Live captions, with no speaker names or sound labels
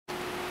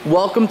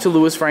Welcome to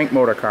Louis Frank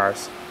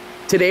Motorcars.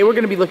 Today we're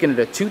going to be looking at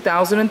a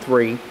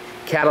 2003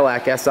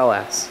 Cadillac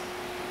SLS.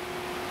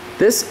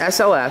 This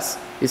SLS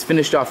is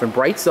finished off in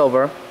bright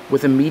silver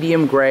with a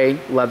medium gray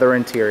leather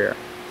interior.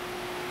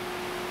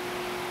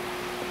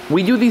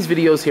 We do these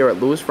videos here at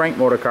Louis Frank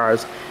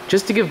Motorcars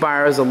just to give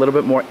buyers a little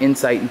bit more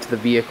insight into the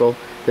vehicle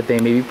that they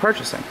may be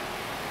purchasing,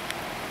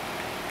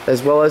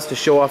 as well as to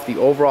show off the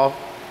overall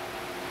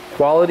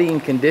quality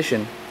and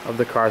condition of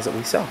the cars that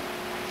we sell.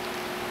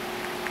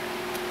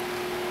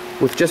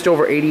 With just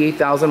over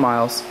 88,000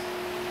 miles,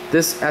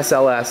 this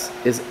SLS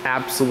is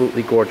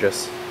absolutely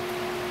gorgeous.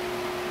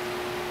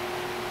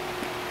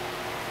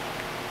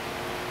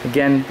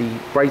 Again, the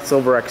bright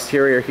silver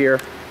exterior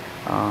here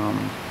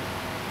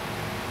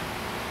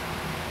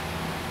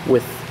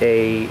with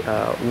a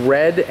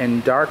red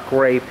and dark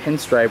gray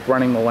pinstripe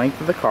running the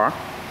length of the car.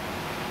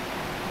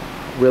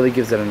 Really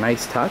gives it a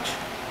nice touch.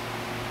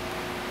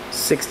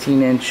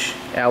 16-inch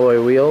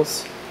alloy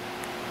wheels,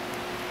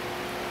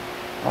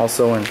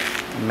 also in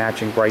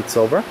matching bright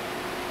silver.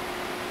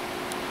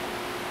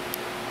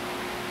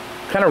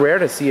 Kind of rare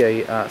to see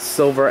a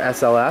silver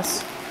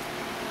SLS.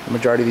 The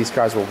majority of these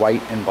cars were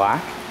white and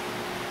black,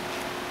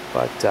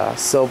 but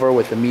silver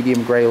with the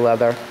medium gray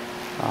leather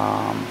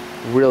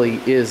really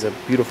is a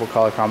beautiful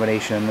color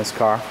combination in this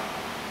car.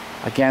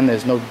 Again,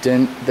 there's no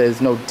dings, there's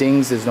no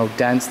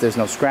dents, there's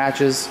no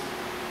scratches.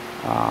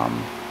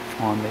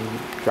 On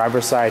the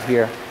driver's side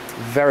here,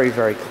 very,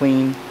 very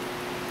clean.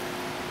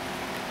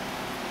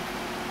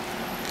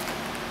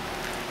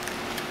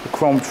 The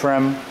chrome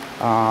trim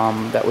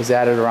that was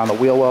added around the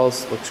wheel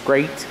wells looks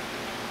great.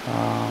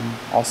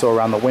 Also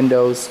around the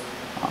windows,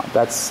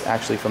 that's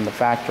actually from the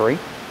factory.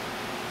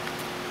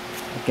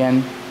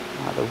 Again,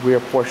 the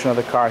rear portion of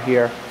the car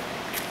here,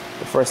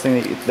 the first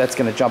thing that's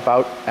going to jump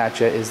out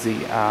at you is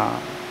the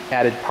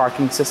added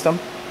parking system.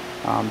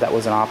 That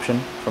was an option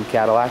from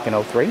Cadillac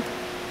in '03.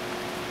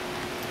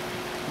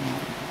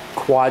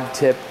 Quad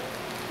tip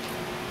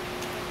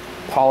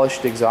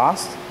polished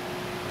exhaust.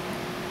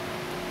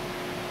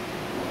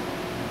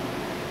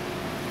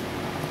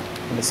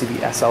 You can see the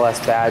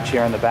SLS badge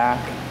here in the back.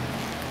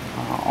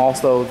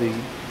 Also the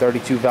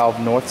 32 valve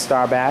North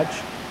Star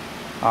badge.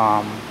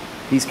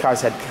 These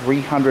cars had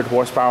 300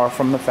 horsepower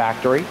from the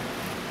factory.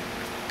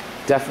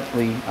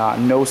 Definitely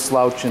no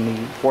slouch in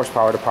the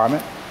horsepower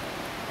department,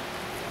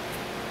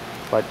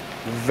 but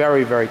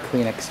very, very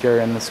clean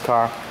exterior in this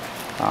car.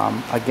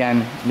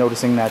 Again,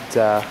 noticing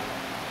that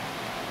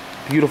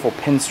beautiful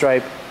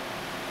pinstripe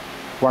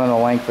running the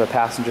length of the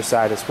passenger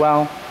side as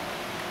well.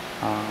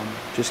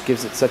 Just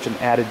gives it such an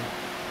added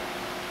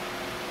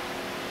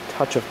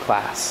touch of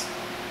class.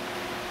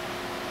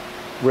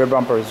 Rear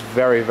bumper is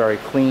very, very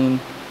clean.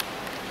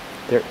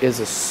 There is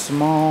a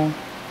small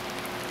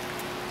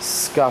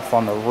scuff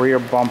on the rear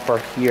bumper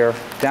here,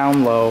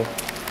 down low.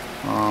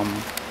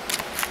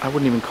 I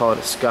wouldn't even call it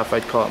a scuff,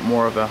 I'd call it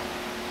more of a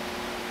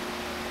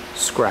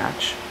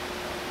scratch,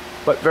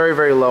 but very,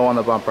 very low on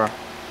the bumper.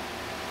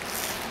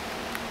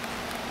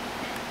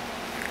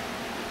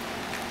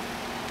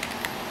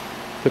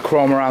 The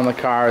chrome around the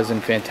car is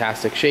in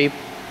fantastic shape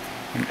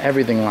and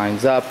everything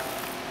lines up.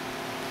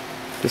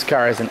 This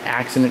car has an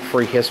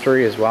accident-free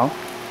history as well.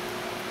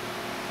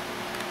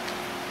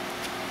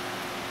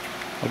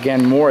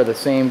 Again, more of the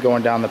same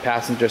going down the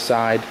passenger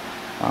side.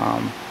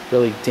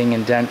 Really ding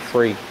and dent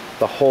free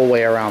the whole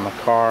way around the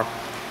car.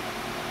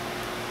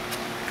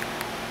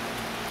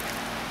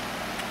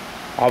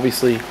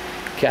 Obviously,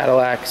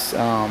 Cadillacs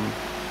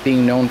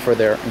being known for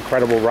their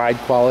incredible ride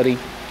quality,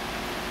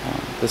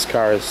 this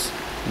car is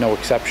no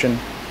exception.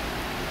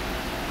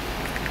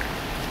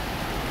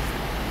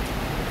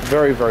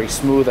 Very, very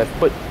smooth. I've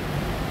put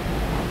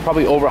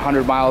probably over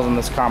 100 miles on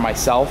this car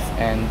myself,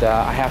 and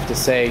I have to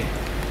say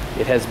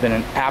it has been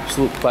an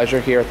absolute pleasure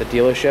here at the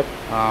dealership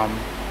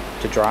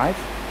to drive.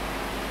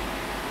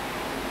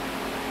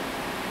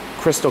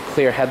 Crystal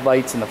clear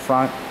headlights in the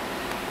front.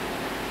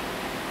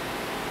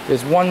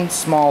 There's one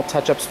small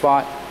touch-up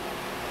spot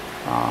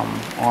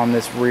on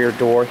this rear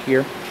door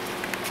here.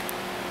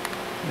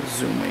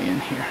 Zoom way in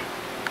here.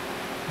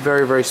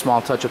 Very, very small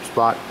touch-up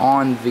spot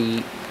on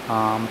the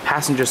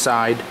passenger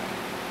side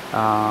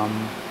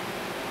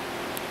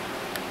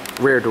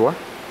rear door.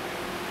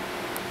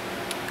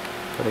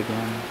 But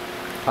again,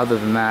 other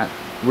than that,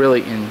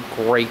 really in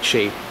great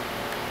shape.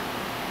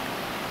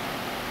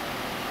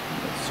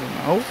 Zoom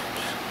out.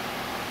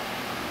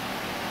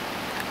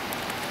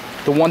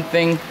 The one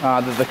thing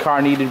that the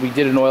car needed, we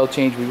did an oil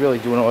change. We really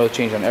do an oil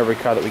change on every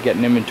car that we get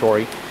in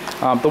inventory.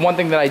 The one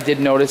thing that I did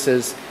notice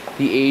is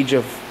the age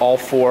of all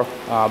four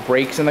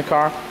brakes in the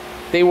car.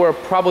 They were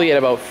probably at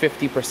about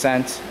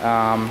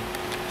 50%.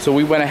 So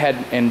we went ahead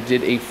and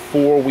did a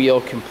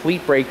four-wheel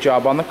complete brake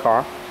job on the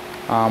car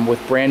with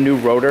brand new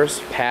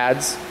rotors,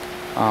 pads,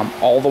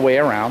 all the way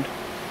around.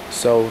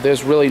 So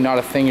there's really not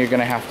a thing you're going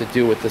to have to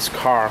do with this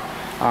car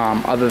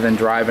other than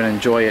drive and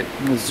enjoy it.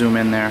 Let me zoom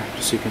in there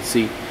just so you can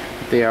see.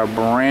 They are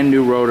brand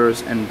new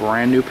rotors and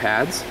brand new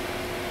pads,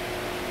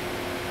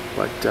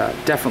 but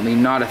definitely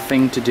not a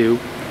thing to do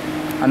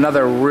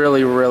Another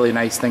really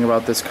nice thing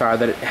about this car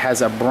that it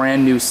has a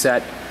brand new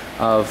set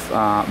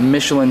of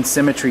Michelin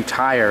Symmetry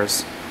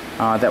tires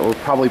that were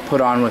probably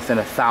put on within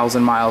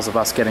 1,000 miles of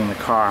us getting the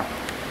car.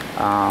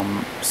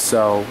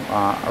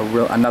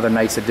 Another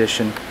nice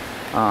addition.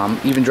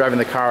 Even driving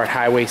the car at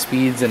highway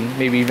speeds and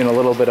maybe even a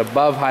little bit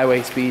above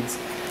highway speeds,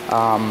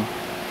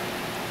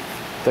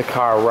 the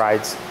car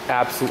rides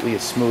absolutely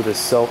as smooth as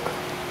silk.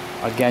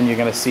 Again, you're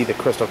going to see the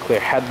crystal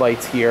clear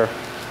headlights here,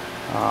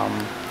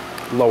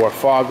 lower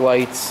fog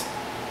lights.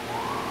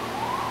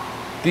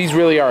 These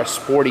really are a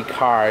sporty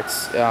car.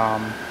 It's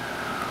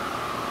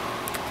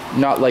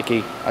not like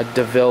a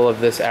DeVille of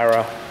this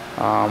era,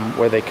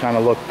 where they kind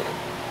of look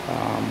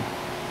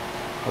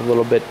a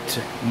little bit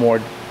more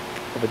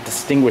of a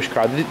distinguished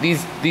car.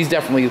 These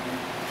definitely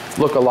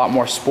look a lot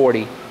more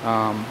sporty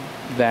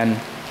than,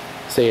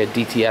 say, a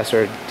DTS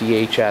or a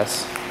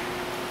DHS.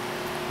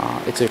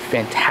 It's a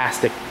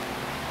fantastic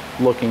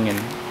looking and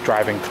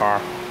driving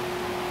car.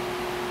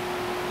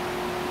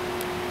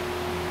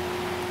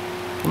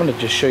 I'm going to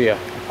just show you a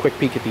quick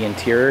peek at the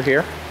interior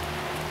here.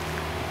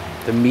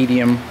 The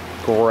medium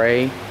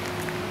gray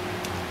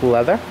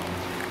leather.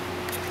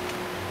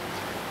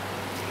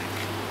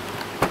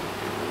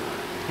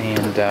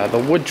 And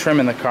the wood trim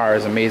in the car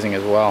is amazing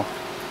as well.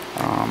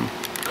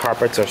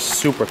 Carpets are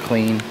super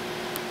clean.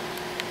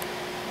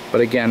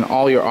 But again,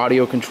 all your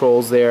audio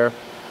controls there,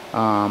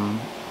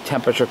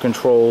 temperature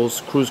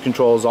controls, cruise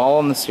controls, all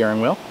on the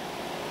steering wheel.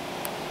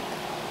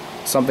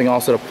 Something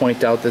also to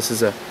point out, this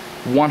is a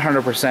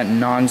 100%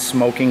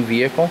 non-smoking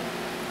vehicle.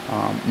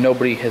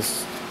 Nobody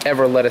has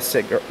ever lit a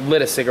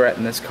cigarette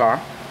in this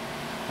car.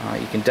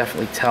 You can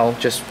definitely tell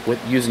just with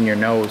using your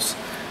nose.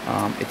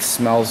 It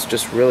smells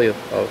just really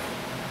of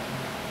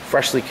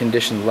freshly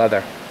conditioned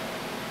leather.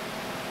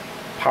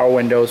 Power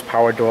windows,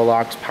 power door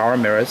locks, power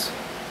mirrors.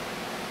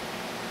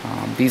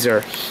 These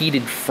are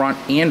heated front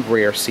and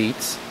rear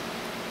seats.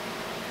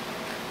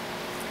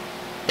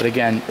 But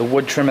again, the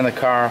wood trim in the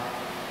car,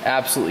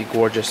 absolutely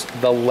gorgeous.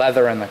 The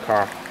leather in the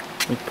car.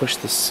 Let me push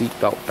the seat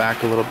belt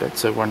back a little bit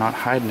so we're not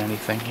hiding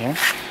anything here.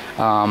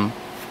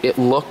 It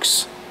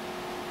looks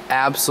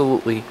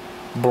absolutely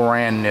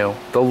brand new.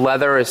 The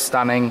leather is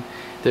stunning.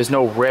 There's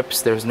no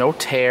rips, there's no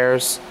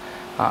tears,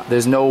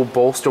 there's no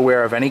bolster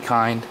wear of any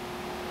kind.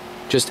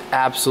 Just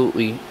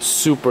absolutely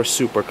super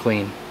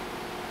clean.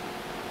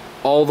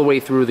 All the way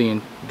through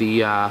the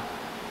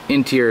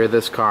interior of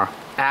this car.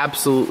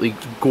 Absolutely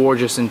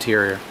gorgeous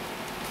interior.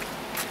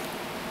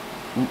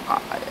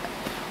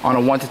 On a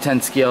 1 to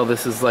 10 scale,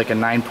 this is like a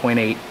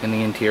 9.8 in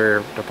the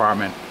interior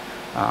department.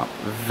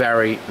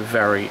 Very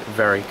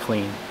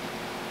clean.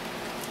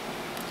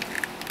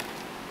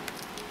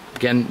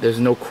 Again,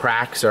 there's no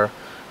cracks or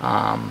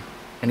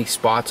any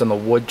spots on the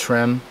wood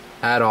trim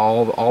at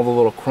all. All the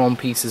little chrome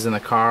pieces in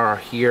the car are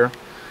here.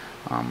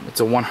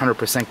 It's a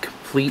 100%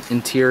 complete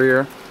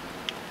interior.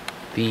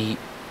 The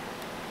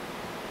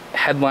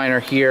headliner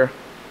here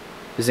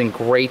is in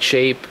great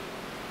shape.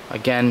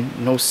 Again,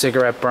 no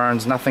cigarette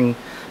burns, nothing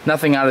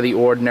out of the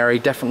ordinary.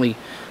 Definitely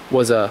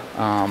was a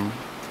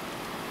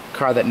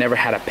car that never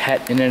had a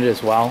pet in it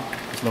as well.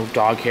 There's no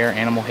dog hair,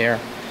 animal hair.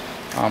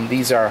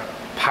 These are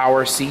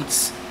power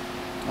seats.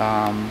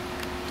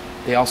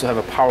 They also have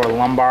a power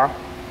lumbar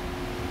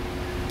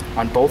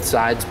on both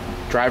sides,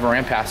 driver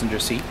and passenger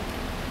seat.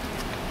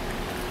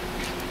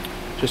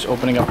 Just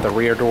opening up the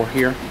rear door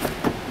here.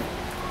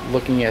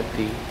 Looking at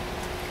the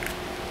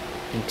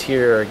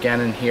interior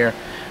again in here.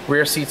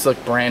 Rear seats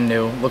look brand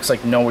new. Looks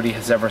like nobody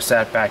has ever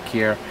sat back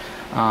here.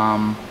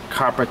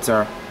 Carpets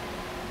are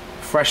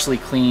freshly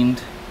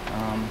cleaned.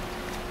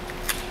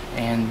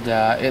 And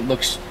it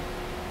looks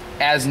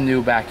as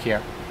new back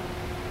here.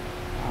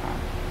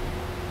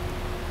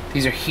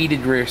 These are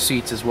heated rear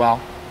seats as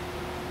well.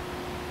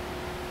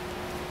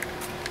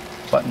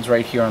 Buttons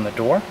right here on the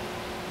door.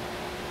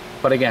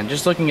 But again,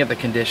 just looking at the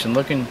condition,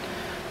 looking,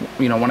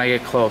 you know, when I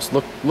get close,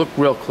 look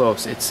real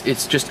close.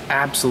 It's just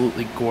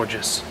absolutely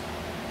gorgeous.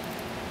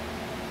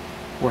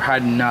 We're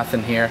hiding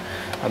nothing here.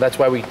 That's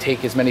why we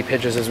take as many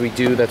pictures as we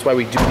do. That's why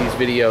we do these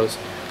videos.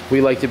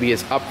 We like to be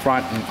as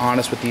upfront and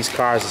honest with these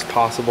cars as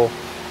possible.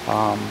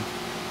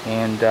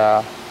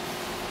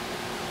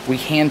 We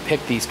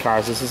hand-pick these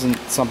cars. This isn't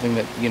something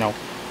that, you know,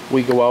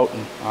 we go out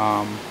and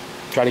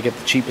try to get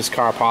the cheapest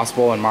car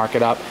possible and mark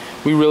it up.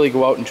 We really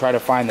go out and try to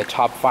find the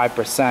top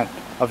 5%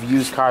 of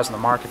used cars in the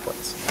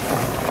marketplace.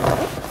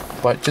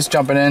 But just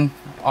jumping in,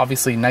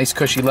 obviously nice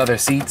cushy leather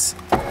seats.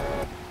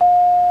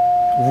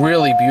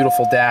 Really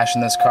beautiful dash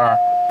in this car.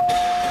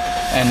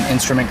 And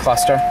instrument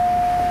cluster.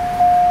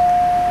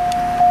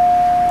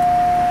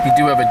 You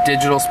do have a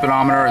digital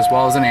speedometer as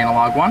well as an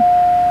analog one.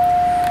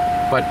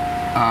 But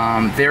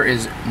there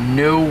is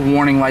no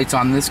warning lights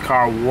on this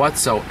car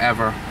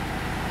whatsoever.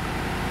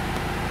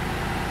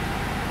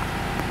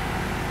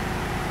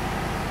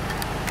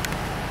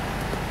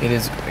 It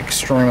is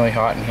extremely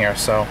hot in here,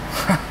 so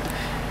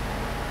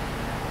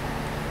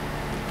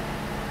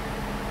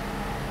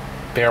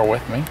bear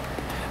with me.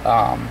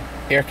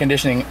 Air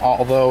conditioning,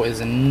 although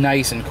is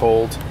nice and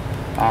cold,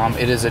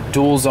 it is a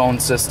dual zone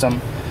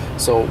system,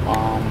 so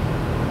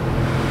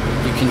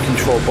you can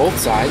control both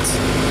sides,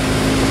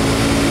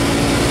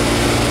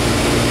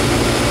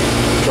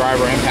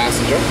 driver and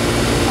passenger.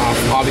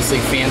 Obviously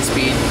fan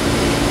speed,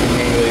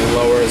 manually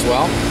lower as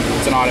well.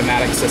 It's an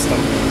automatic system.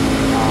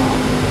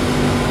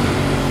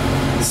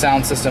 The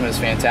sound system is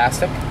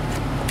fantastic.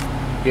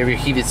 You have your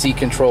heated seat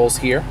controls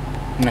here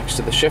next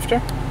to the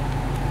shifter.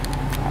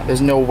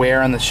 There's no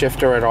wear on the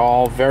shifter at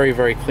all. Very,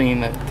 very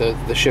clean.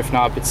 The shift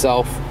knob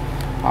itself,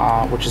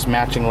 which is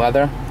matching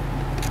leather.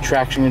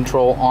 Traction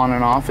control on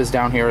and off is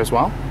down here as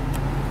well.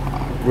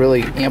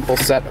 Really ample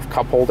set of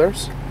cup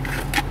holders.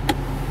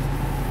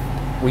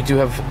 We do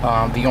have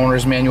the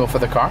owner's manual for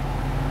the car.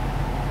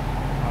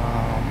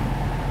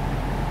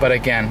 But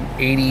again,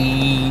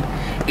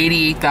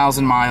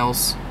 88,000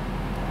 miles.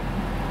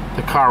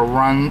 The car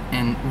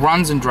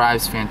runs and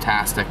drives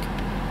fantastic.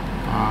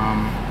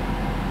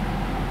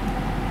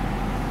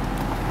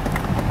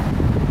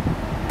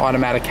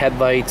 Automatic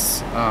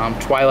headlights,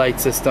 twilight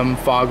system,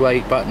 fog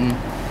light button.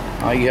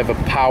 You have a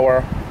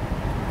power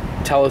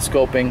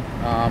telescoping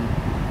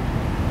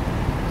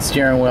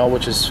steering wheel,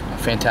 which is a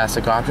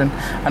fantastic option.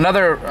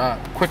 Another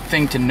quick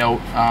thing to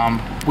note,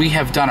 we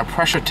have done a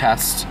pressure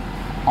test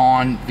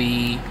on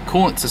the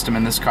coolant system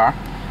in this car.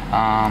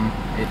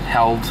 It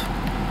held,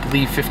 I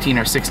believe, 15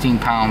 or 16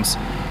 pounds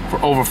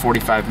for over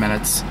 45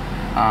 minutes.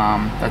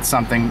 That's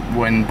something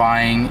when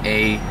buying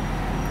a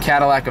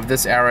Cadillac of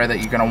this era that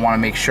you're going to want to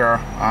make sure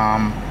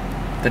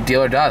the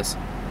dealer does.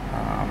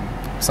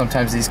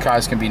 Sometimes these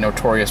cars can be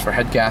notorious for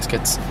head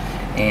gaskets,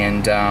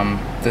 and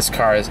this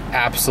car is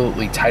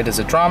absolutely tight as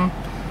a drum,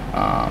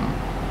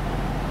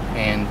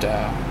 and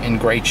in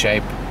great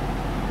shape.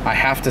 I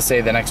have to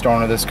say the next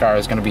owner of this car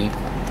is going to be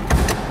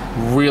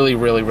really,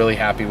 really, really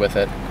happy with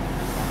it.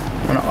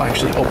 I'm going to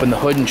actually open the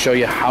hood and show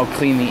you how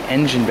clean the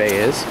engine bay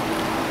is.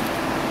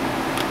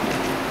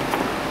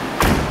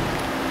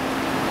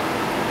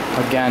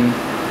 Again,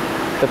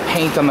 the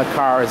paint on the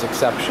car is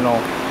exceptional.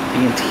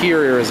 The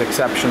interior is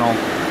exceptional.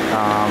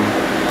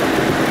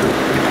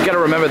 You got to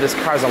remember this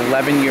car is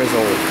 11 years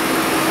old,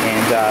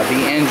 and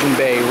the engine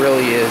bay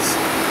really is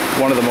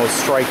one of the most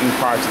striking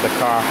parts of the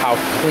car. How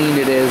clean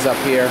it is up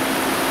here.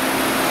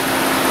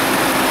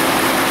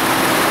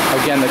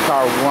 Again, the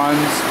car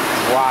runs,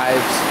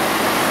 drives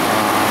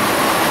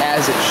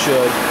as it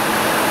should.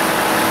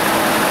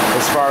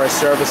 As far as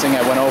servicing,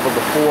 I went over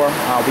before.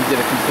 We did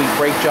a complete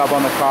brake job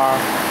on the car.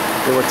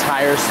 There were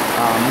tires,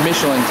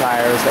 Michelin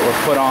tires, that were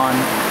put on,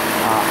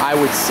 I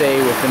would say,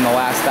 within the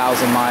last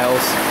 1,000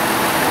 miles.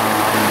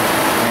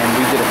 And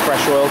we did a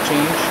fresh oil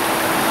change.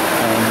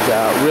 And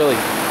really,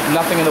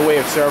 nothing in the way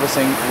of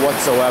servicing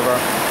whatsoever.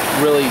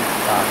 Really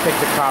picked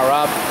the car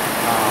up.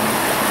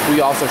 We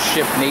also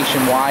ship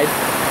nationwide.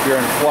 If you're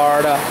in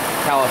Florida,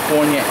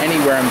 California,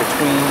 anywhere in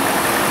between,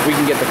 we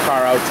can get the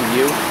car out to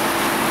you.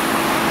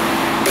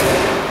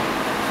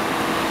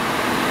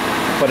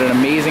 But an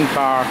amazing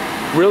car,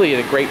 really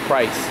at a great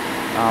price.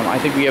 I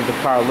think we have the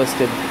car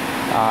listed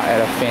at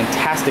a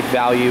fantastic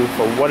value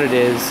for what it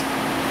is,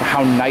 for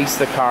how nice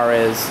the car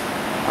is.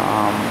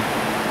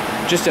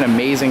 Just an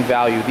amazing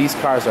value. These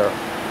cars are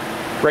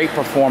great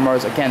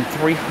performers. Again,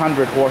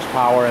 300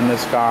 horsepower in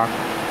this car,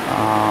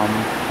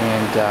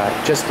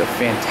 and just a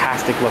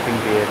fantastic looking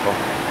vehicle.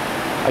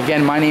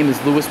 Again, my name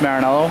is Louis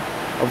Marinello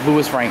of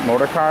Louis Frank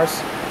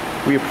Motorcars.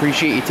 We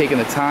appreciate you taking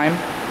the time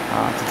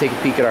to take a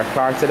peek at our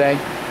car today.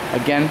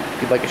 Again,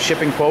 if you'd like a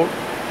shipping quote,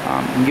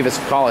 you can give us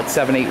a call at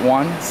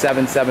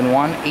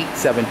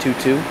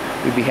 781-771-8722.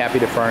 We'd be happy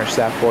to furnish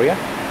that for you.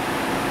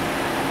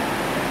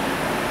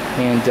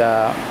 And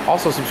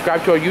also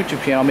subscribe to our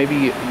YouTube channel. Maybe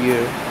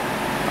you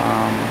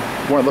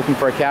weren't looking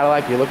for a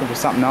Cadillac, you're looking for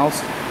something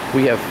else.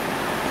 We have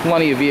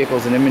plenty of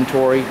vehicles in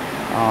inventory,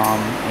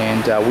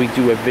 and we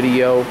do a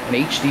video, an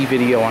HD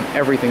video on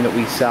everything that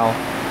we sell.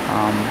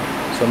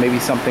 So maybe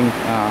something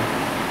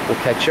will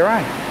catch your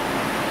eye.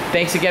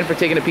 Thanks again for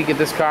taking a peek at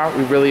this car.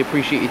 We really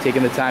appreciate you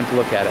taking the time to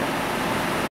look at it.